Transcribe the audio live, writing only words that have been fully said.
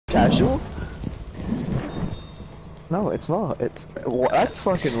casual? No, it's not. It's that's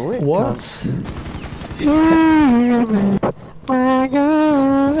fucking lit. What? Oh my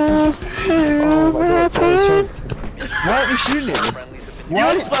god, so Trent. Why aren't you shooting him?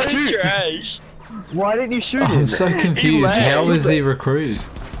 You're so trash. Why didn't you shoot him? I'm so confused. How is he recruit?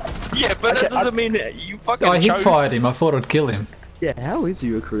 Yeah, but that doesn't mean that you fucking I hip chose. fired him. I thought I'd kill him. Yeah, how is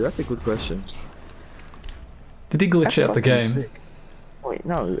he a crew? That's a good question. Did he glitch That's out the fucking game? sick. Wait,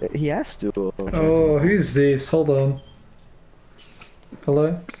 no, he has to. Oh, who's this? Hold on.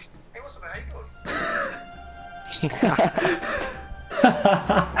 Hello? Hey, what's up, how you doing?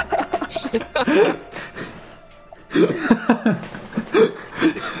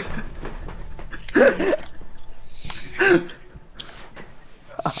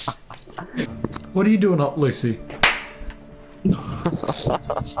 What are you doing up, Lucy?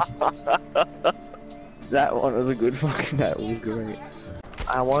 That one was a good fucking. That was great.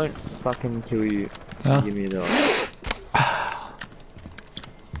 I won't fucking kill you. Huh? Give me the.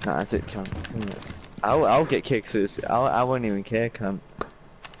 Nah, that's it, cunt. I'll get kicked for this. I won't even care, cunt.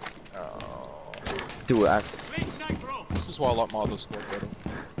 Do it. This is why I like my other squad better.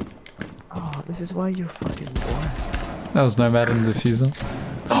 Oh, this is why you're fucking boring. That was Nomad and the diffuser.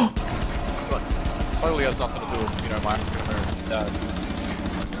 Totally has nothing to do with, you know, my African American dad.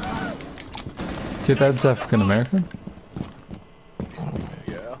 Your dad's African American?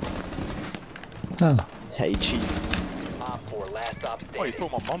 Yeah. Oh. Hey, chief. Oh, you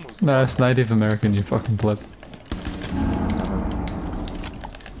thought my mum was. No, it's Native American, you fucking pleb.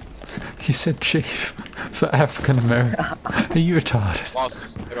 You said chief for African American. Are you retarded?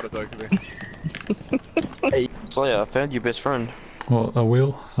 Glasses. I got a joke of it. Hey, Slayer, I found your best friend. What, a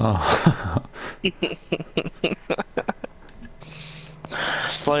wheel? Oh.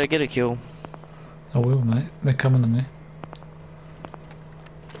 Slayer, get a kill. I will, mate. They're coming to me.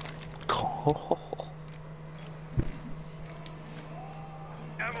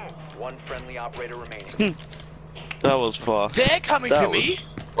 One friendly operator remaining. That was fucked. They're coming That to was me.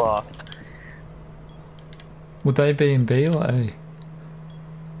 Fucked. Would they be in B or A?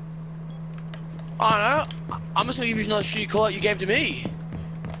 I don't know. I'm just gonna give you another shitty call out you gave to me.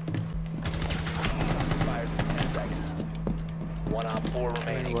 One op 4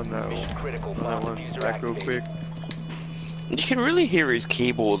 remaining. Mission critical. Bomb diffuser Back real activated. quick. You can really hear his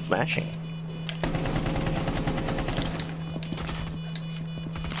keyboard mashing.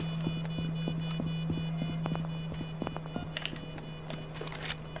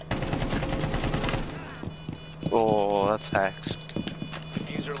 Oh, that's hacks.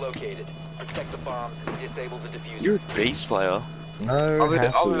 Diffuser located. Protect the bomb. Disable the diffuser. You're a beast, Slayer. No I'll be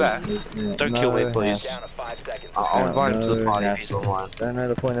hassle. back. Don't kill me, please. Down to 5 seconds. I'll invite him to the No party if he's hassle. online. Don't know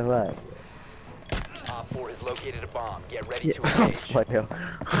the point of that. Op 4 has located a bomb. Get ready Yeah, to engage. Slayer.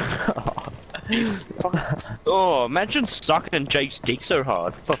 Oh, imagine sucking Jake's dick so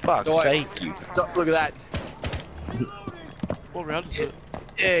hard. For fuck's Oi. sake, you. Stop, look at that. What round is it?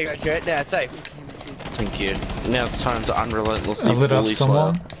 There you go, Trent. Now it's safe. Thank you. Now it's time to unrelentlessly I lit up bully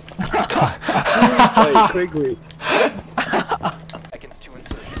Slayer. someone. Wait, quickly. Seconds to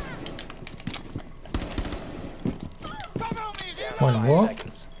insertion. Wait, what?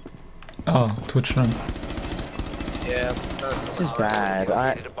 Oh, Twitch room. Yeah. This is bad.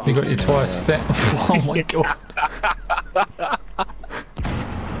 You got you twice. Oh my god.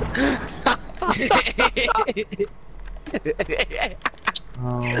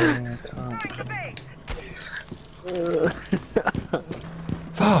 Oh,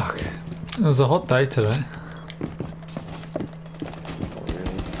 Fuck. It was a hot day today.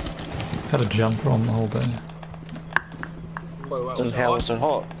 Had a jumper on the whole day. And how was it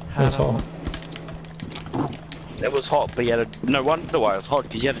hot? It was hot. It was hot, but you had a... No wonder why it was hot,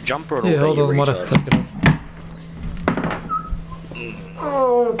 because you had a jumper on all Yeah, day, hold you on, I might have retard. to take it off.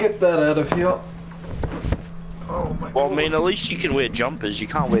 Oh, get that out of here. Oh my Well, I mean, at least you can wear jumpers. You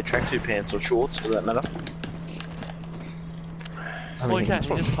can't wear tracksuit pants or shorts, for that matter. Well, you can't.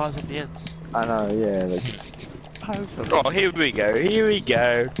 He just ties at the ends. I know, yeah. Oh, here we go. Here we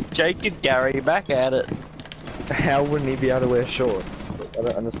go. Jake and Gary back at it. How wouldn't he be able to wear shorts? I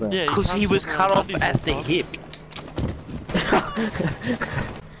don't understand. Yeah, Because he was cut off at the hip.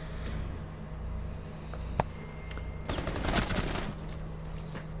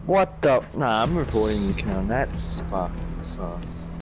 What the? Nah, I'm reporting you, cunt. That's fucking sus.